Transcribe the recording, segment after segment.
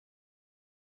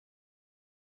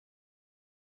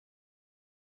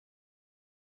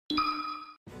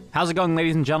How's it going,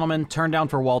 ladies and gentlemen? Turn Down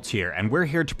for Waltz here, and we're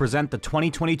here to present the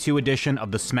 2022 edition of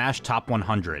the Smash Top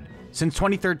 100. Since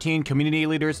 2013, community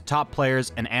leaders, top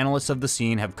players, and analysts of the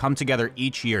scene have come together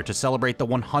each year to celebrate the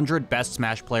 100 best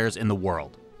Smash players in the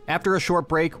world. After a short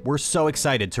break, we're so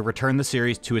excited to return the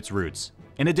series to its roots.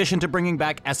 In addition to bringing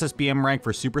back SSBMRank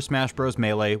for Super Smash Bros.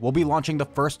 Melee, we'll be launching the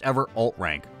first ever Alt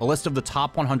Rank, a list of the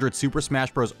top 100 Super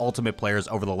Smash Bros. Ultimate players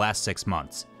over the last 6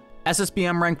 months.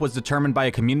 SSBMRank was determined by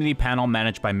a community panel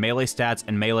managed by Melee Stats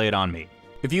and Melee It On Me.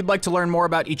 If you'd like to learn more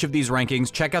about each of these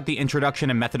rankings, check out the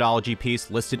introduction and methodology piece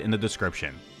listed in the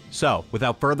description. So,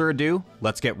 without further ado,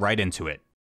 let's get right into it.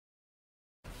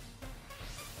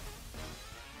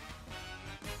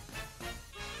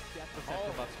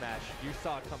 About Smash. You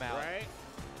saw it come out. Right?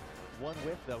 One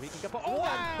whiff though. He can go. Oh,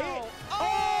 wow.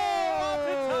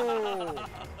 Oh!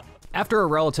 After a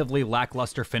relatively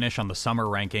lackluster finish on the summer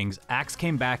rankings, Axe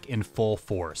came back in full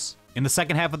force. In the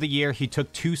second half of the year, he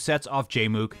took 2 sets off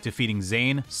Jmook, defeating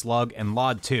Zane, Slug, and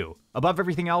Lod too. Above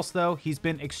everything else though, he's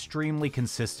been extremely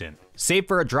consistent. Save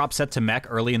for a drop set to Mech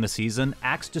early in the season,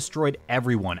 Axe destroyed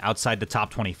everyone outside the top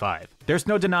 25. There's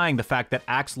no denying the fact that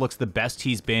Axe looks the best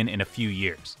he's been in a few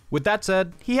years. With that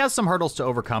said, he has some hurdles to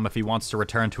overcome if he wants to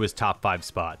return to his top 5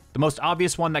 spot. The most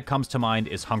obvious one that comes to mind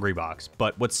is Hungrybox,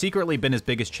 but what's secretly been his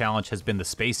biggest challenge has been the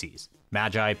Spaceys.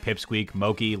 Magi, Pipsqueak,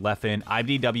 Moki, Leffen,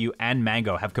 IBDW, and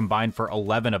Mango have combined for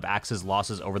 11 of Axe's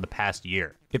losses over the past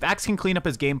year. If Axe can clean up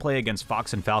his gameplay against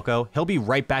Fox and Falco, he'll be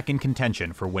right back in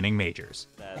contention for winning majors.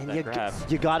 And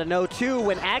you gotta know too,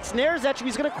 when Axe nares at you,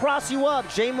 he's gonna cross you up.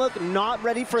 Jmook not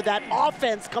ready for that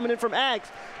offense coming in from Axe.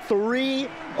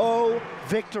 3-0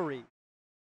 victory.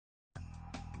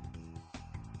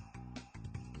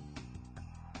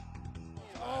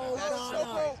 Oh, that's so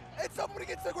cool. And somebody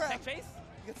gets the grab. Tech chase?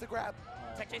 He gets the grab.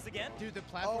 Tech chase again? Dude, the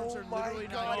platforms are literally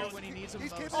not here when he needs them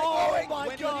most. Oh my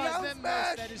When he God. needs them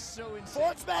most, that is so insane.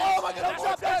 Forward smash. Oh my God,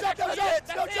 no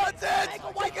Johnsons!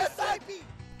 He gets that.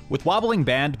 With Wobbling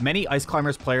Band, many Ice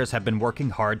Climbers players have been working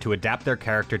hard to adapt their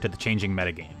character to the changing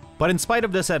metagame. But in spite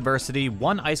of this adversity,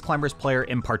 one Ice Climbers player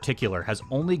in particular has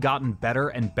only gotten better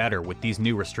and better with these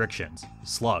new restrictions: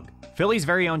 Slug. Philly's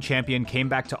very own champion came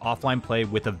back to offline play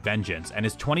with a vengeance, and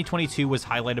his 2022 was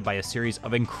highlighted by a series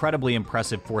of incredibly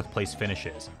impressive 4th place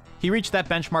finishes. He reached that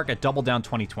benchmark at Double Down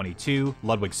 2022,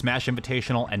 Ludwig Smash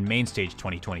Invitational, and Mainstage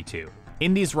 2022.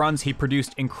 In these runs, he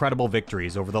produced incredible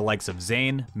victories over the likes of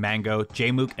Zane, Mango,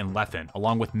 Jmook, and Leffen,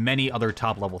 along with many other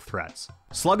top-level threats.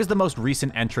 Slug is the most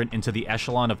recent entrant into the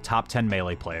echelon of top 10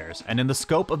 Melee players, and in the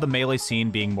scope of the Melee scene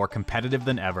being more competitive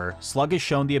than ever, Slug has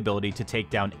shown the ability to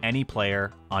take down any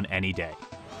player on any day.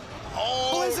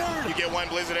 Oh, Blizzard! You get one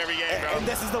Blizzard every game, bro. And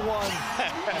this is the one.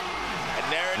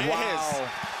 And there it is.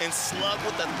 And Slug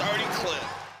with the 30 clip.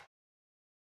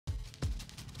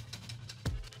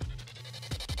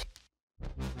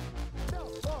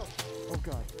 Oh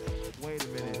God. Wait a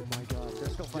minute. Oh my God. They're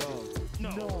still fighting.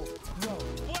 No.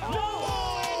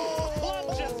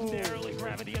 Plup just narrowly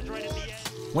grabbing the edge right at the end.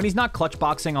 When he's not clutch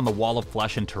boxing on the Wall of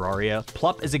Flesh in Terraria,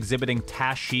 Plup is exhibiting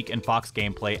Tash, Sheik, and Fox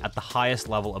gameplay at the highest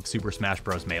level of Super Smash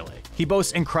Bros. Melee. He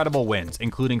boasts incredible wins,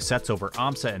 including sets over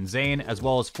Amsa and Zane, as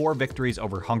well as 4 victories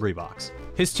over Hungrybox.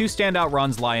 His 2 standout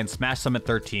runs lie in Smash Summit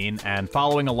 13, and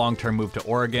following a long-term move to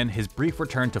Oregon, his brief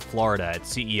return to Florida at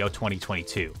CEO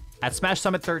 2022. At Smash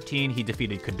Summit 13, he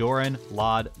defeated Kadoran,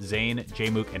 Lod, Zane,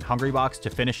 Jmook, and Hungrybox to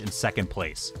finish in 2nd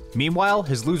place. Meanwhile,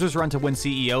 his loser's run to win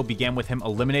CEO began with him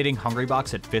eliminating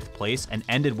Hungrybox at 5th place and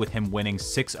ended with him winning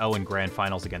 6-0 in Grand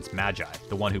Finals against Magi,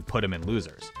 the one who put him in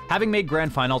losers. Having made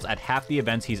Grand Finals at half the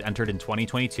events he's entered in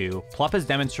 2022, Plup has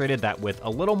demonstrated that with a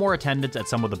little more attendance at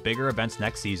some of the bigger events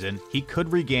next season, he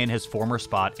could regain his former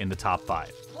spot in the top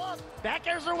 5. Plup, back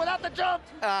airs are without the jump,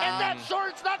 and that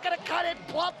short's not gonna cut it.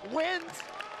 Plup wins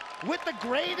with the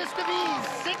greatest of ease,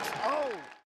 6-0.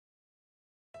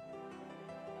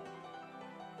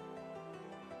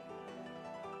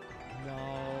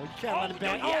 No, you can't let it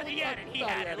back. He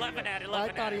had it. Leffen had it. I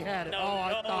thought he had it.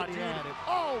 I thought he had it.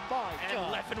 Oh my God.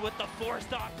 And Leffen with the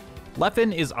 4-stock.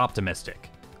 Leffen is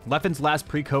optimistic. Leffen's last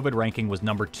pre-COVID ranking was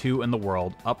number 2 in the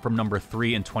world, up from number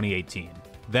 3 in 2018.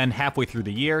 Then halfway through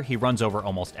the year, he runs over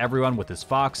almost everyone with his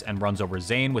Fox and runs over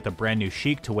Zane with a brand new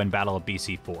Sheik to win Battle of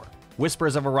BC4.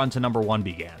 Whispers of a run to number 1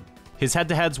 began. His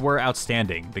head-to-heads were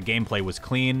outstanding, the gameplay was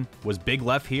clean. Was Big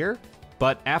Left here?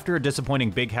 But after a disappointing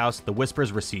Big House, the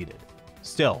whispers receded.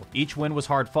 Still, each win was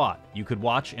hard fought. You could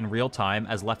watch in real time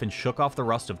as Leffen shook off the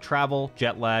rust of travel,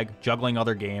 jet lag, juggling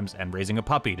other games, and raising a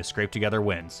puppy to scrape together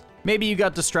wins. Maybe you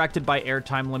got distracted by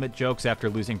airtime limit jokes after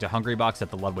losing to Hungrybox at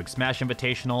the Ludwig Smash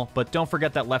Invitational, but don't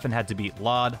forget that Leffen had to beat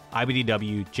Lod,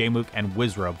 IBDW, Jmook, and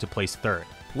Wizrobe to place third.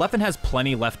 Leffen has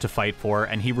plenty left to fight for,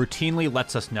 and he routinely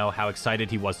lets us know how excited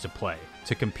he was to play,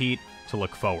 to compete, to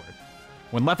look forward.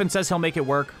 When Leffen says he'll make it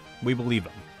work, we believe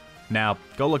him. Now,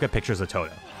 go look at pictures of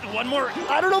Toto. One more.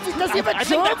 I don't know if he does he have a I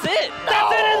jump? think that's it. No!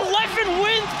 That's it, and Leffen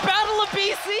wins Battle of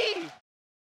BC.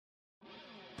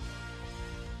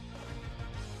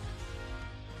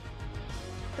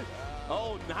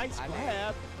 Oh, nice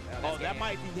grab. Oh, that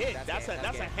might be it. That's a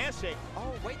handshake.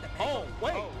 Oh, wait. Oh,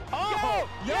 wait. Oh,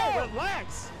 yo,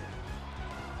 relax.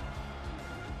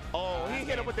 Oh, he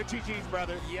hit him with the GGs,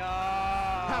 brother. Yo.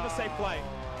 Have a safe play.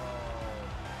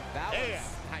 That was Yeah.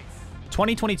 nice.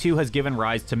 2022 has given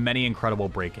rise to many incredible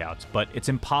breakouts, but it's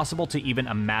impossible to even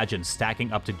imagine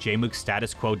stacking up to Jmook's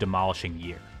status quo demolishing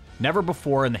year. Never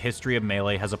before in the history of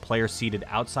Melee has a player seated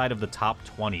outside of the top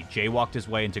 20 jaywalked his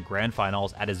way into grand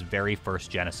finals at his very first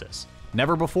Genesis.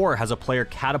 Never before has a player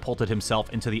catapulted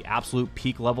himself into the absolute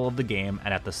peak level of the game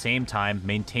and at the same time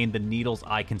maintained the needle's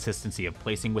eye consistency of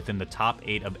placing within the top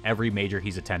 8 of every major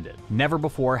he's attended. Never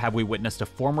before have we witnessed a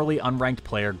formerly unranked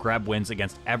player grab wins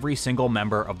against every single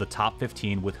member of the top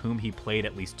 15 with whom he played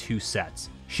at least 2 sets.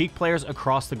 Sheik players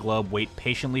across the globe wait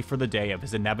patiently for the day of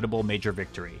his inevitable major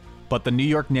victory. But the New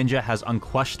York Ninja has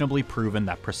unquestionably proven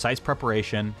that precise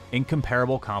preparation,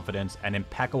 incomparable confidence, and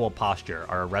impeccable posture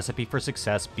are a recipe for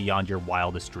success beyond your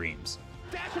wildest dreams.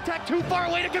 Dash attack too far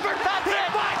away to convert. That's it.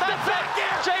 That's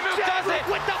it. Jmook does it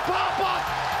with the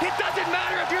pop-up. It doesn't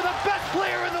matter if you're the best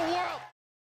player in the world.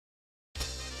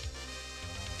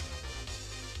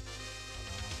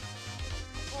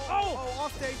 Oh,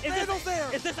 off stage. Randall's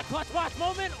there. Is this a clutch watch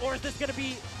moment, or is this going to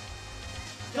be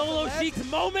Solo Sheik's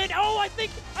moment? Oh, I think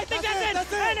that's it.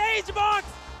 That's it. And H-Box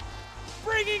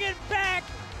bringing it back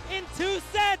in 2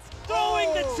 sets,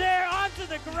 throwing the chair onto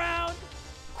the ground.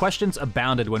 Questions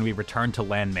abounded when we returned to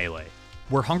LAN Melee.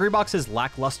 Were Hungrybox's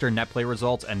lackluster netplay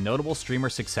results and notable streamer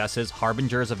successes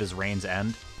harbingers of his reign's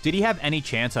end? Did he have any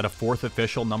chance at a 4th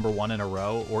official #1 in a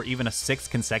row, or even a 6th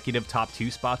consecutive top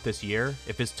 2 spot this year,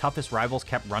 if his toughest rivals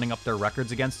kept running up their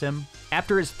records against him?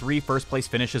 After his 3 first-place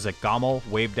finishes at Gommel,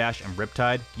 Wavedash, and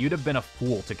Riptide, you'd have been a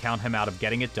fool to count him out of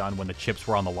getting it done when the chips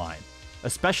were on the line.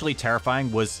 Especially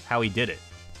terrifying was how he did it.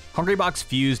 Hungrybox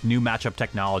fused new matchup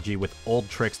technology with old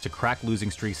tricks to crack losing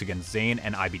streaks against Zayn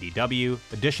and IBDW,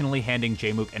 additionally handing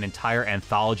Jmook an entire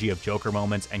anthology of Joker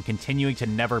moments and continuing to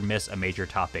never miss a major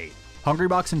top 8.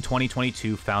 Hungrybox in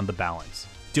 2022 found the balance,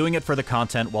 doing it for the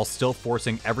content while still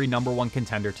forcing every #1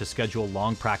 contender to schedule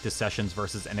long practice sessions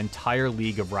versus an entire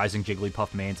league of rising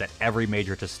Jigglypuff mains at every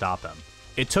major to stop him.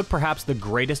 It took perhaps the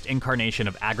greatest incarnation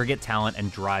of aggregate talent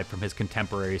and drive from his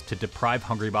contemporaries to deprive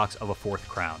Hungrybox of a 4th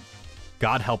crown.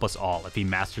 God help us all if he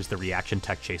masters the reaction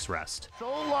tech chase rest. So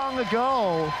long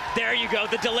ago. There you go,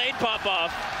 the delayed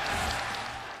pop-off.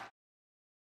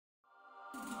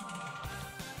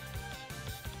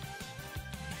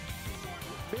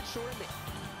 Mid short and mid.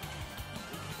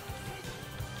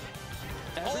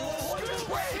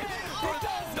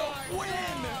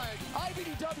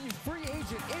 IBDW free agent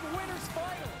in winners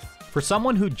finals. For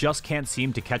someone who just can't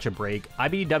seem to catch a break,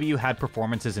 IBDW had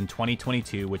performances in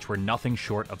 2022 which were nothing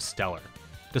short of stellar.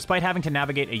 Despite having to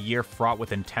navigate a year fraught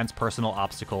with intense personal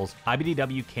obstacles,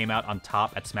 IBDW came out on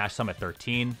top at Smash Summit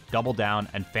 13, Double Down,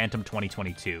 and Phantom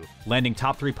 2022, landing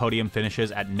top 3 podium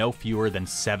finishes at no fewer than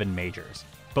 7 majors.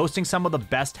 Boasting some of the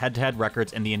best head-to-head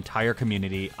records in the entire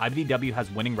community, IBDW has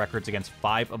winning records against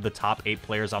 5 of the top 8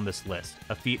 players on this list,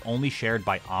 a feat only shared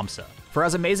by AMSA. For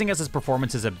as amazing as his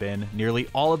performances have been, nearly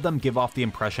all of them give off the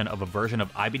impression of a version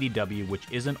of IBDW which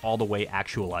isn't all the way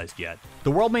actualized yet.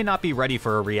 The world may not be ready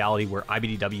for a reality where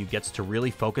IBDW gets to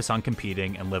really focus on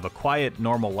competing and live a quiet,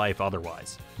 normal life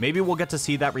otherwise. Maybe we'll get to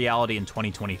see that reality in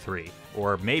 2023.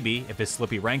 Or maybe, if his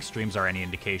Slippy Rank streams are any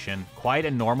indication, quiet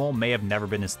and normal may have never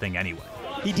been his thing anyway.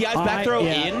 He DI's back throw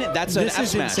in. That's an F This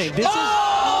is smash. insane. This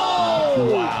Wow.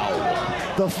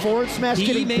 The forward smash He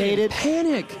getting made baited.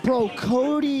 panic. Bro,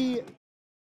 Cody.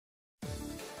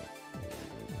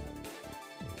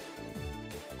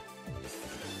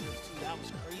 That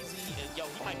was crazy. And yo,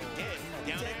 he might be dead.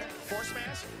 Down there, 4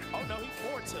 smash. Oh no, he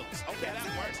 4 tilts. Okay,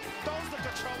 that works. Throws the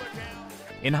controller down.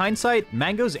 In hindsight,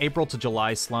 Mango's April to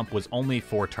July slump was only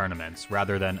 4 tournaments,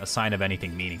 rather than a sign of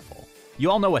anything meaningful. You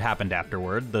all know what happened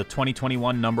afterward. The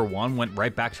 2021 #1 went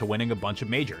right back to winning a bunch of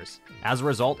majors. As a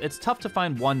result, it's tough to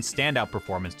find one standout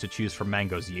performance to choose from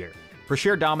Mango's year. For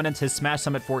sheer dominance, his Smash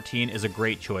Summit 14 is a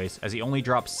great choice, as he only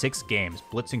dropped 6 games,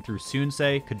 blitzing through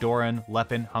Sunsei, Kadoran,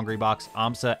 Leffen, Hungrybox,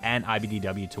 AMSA, and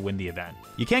IBDW to win the event.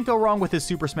 You can't go wrong with his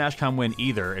Super Smash Con win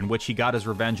either, in which he got his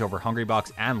revenge over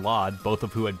Hungrybox and Laud, both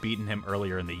of who had beaten him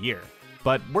earlier in the year.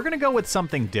 But we're gonna go with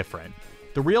something different.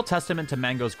 The real testament to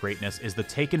Mango's greatness is the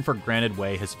taken-for-granted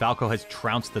way his Falco has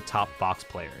trounced the top Fox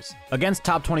players. Against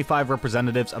top 25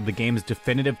 representatives of the game's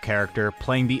definitive character,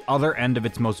 playing the other end of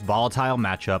its most volatile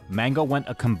matchup, Mango went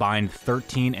a combined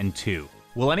 13-2.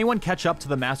 Will anyone catch up to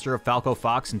the master of Falco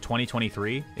Fox in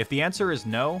 2023? If the answer is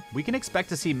no, we can expect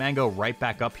to see Mango right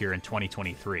back up here in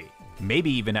 2023.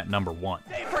 Maybe even at number 1.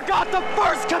 They forgot the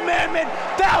first commandment,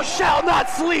 thou shalt not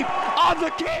sleep on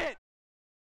the kid!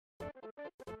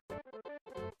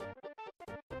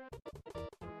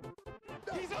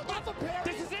 He's off a parry.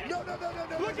 This is it. No. Look at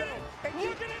it. Look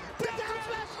at it. The down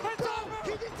smash. It's over.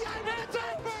 He did the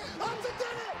Amsa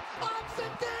did it.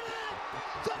 Amsa did it.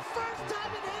 The first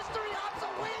time in history Amsa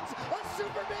wins a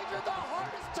Super Major, the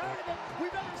hardest tournament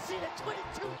we've ever seen in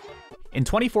 22 years. In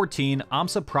 2014,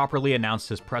 Amsa properly announced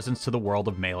his presence to the world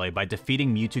of Melee by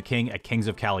defeating Mewtwo King at Kings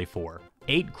of Cali 4.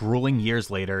 8 grueling years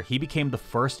later, he became the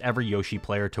first ever Yoshi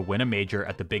player to win a major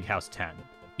at the Big House 10.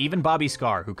 Even Bobby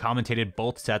Scar, who commentated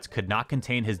both sets, could not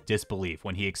contain his disbelief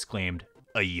when he exclaimed,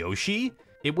 "A Yoshi?"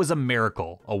 It was a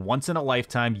miracle, a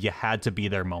once-in-a-lifetime, you had to be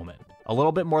there moment. A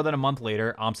little bit more than a month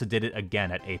later, Amsa did it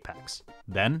again at Apex.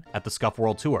 Then, at the Scuff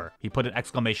World Tour, he put an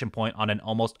exclamation point on an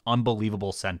almost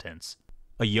unbelievable sentence.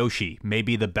 A Yoshi may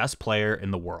be the best player in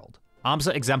the world.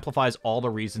 Amsa exemplifies all the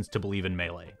reasons to believe in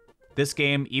Melee. This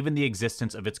game, even the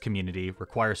existence of its community,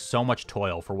 requires so much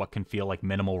toil for what can feel like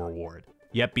minimal reward.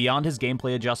 Yet beyond his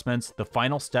gameplay adjustments, the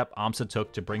final step Amsa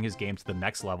took to bring his game to the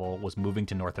next level was moving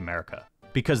to North America.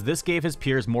 Because this gave his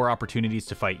peers more opportunities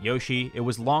to fight Yoshi, it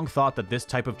was long thought that this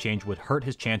type of change would hurt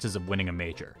his chances of winning a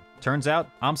major. Turns out,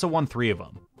 Amsa won 3 of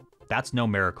them. That's no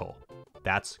miracle.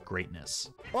 That's greatness.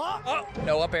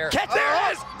 No up air. Catch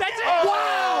there it is! That's it!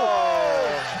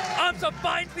 Wow! Amsa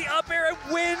finds the up air and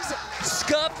wins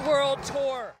Scuffed World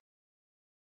Tour.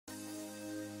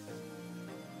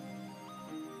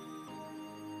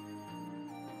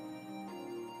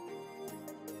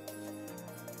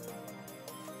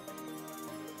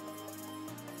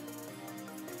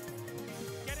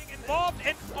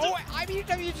 And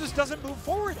IBW just doesn't move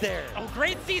forward there. Oh,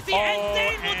 great CC, and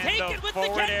Zane will take it with the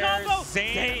get combo.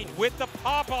 Zane with the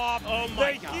pop-off. Oh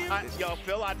my God. Yo,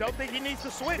 Phil, I don't think he needs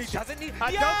to switch. He doesn't need.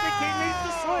 I don't think he needs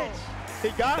to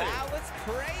switch. He got it. That was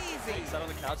crazy. He sat on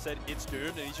the couch, said it's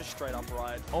doomed, and he's just straight up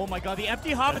right. Oh my God, the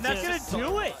empty hop, and that's gonna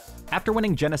do it. After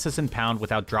winning Genesis and Pound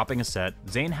without dropping a set,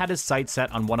 Zane had his sights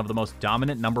set on one of the most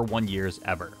dominant number 1 years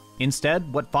ever.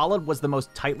 Instead, what followed was the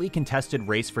most tightly contested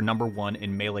race for number 1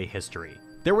 in Melee history.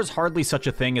 There was hardly such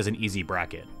a thing as an easy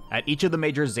bracket. At each of the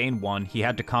majors Zane won, he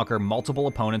had to conquer multiple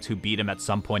opponents who beat him at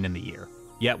some point in the year.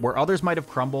 Yet where others might have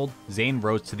crumbled, Zane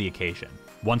rose to the occasion.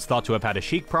 Once thought to have had a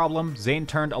Sheik problem, Zane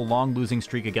turned a long losing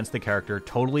streak against the character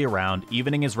totally around,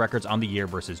 evening his records on the year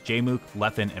versus Jmook,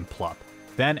 Leffen, and Plup.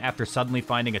 Then, after suddenly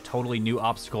finding a totally new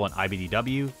obstacle in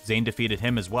IBDW, Zane defeated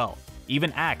him as well.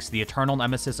 Even Axe, the eternal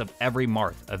nemesis of every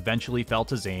Marth, eventually fell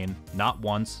to Zane, not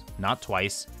once, not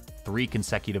twice, 3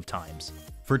 consecutive times.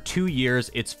 For 2 years,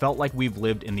 it's felt like we've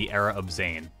lived in the era of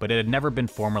Zane, but it had never been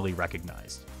formally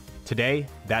recognized. Today,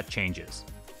 that changes.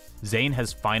 Zane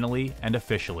has finally and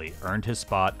officially earned his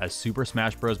spot as Super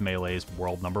Smash Bros. Melee's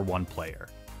world number 1 player.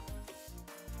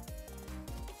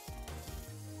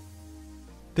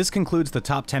 This concludes the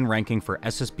top 10 ranking for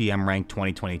SSBMRank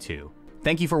 2022.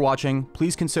 Thank you for watching,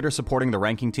 please consider supporting the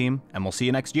ranking team, and we'll see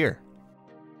you next year.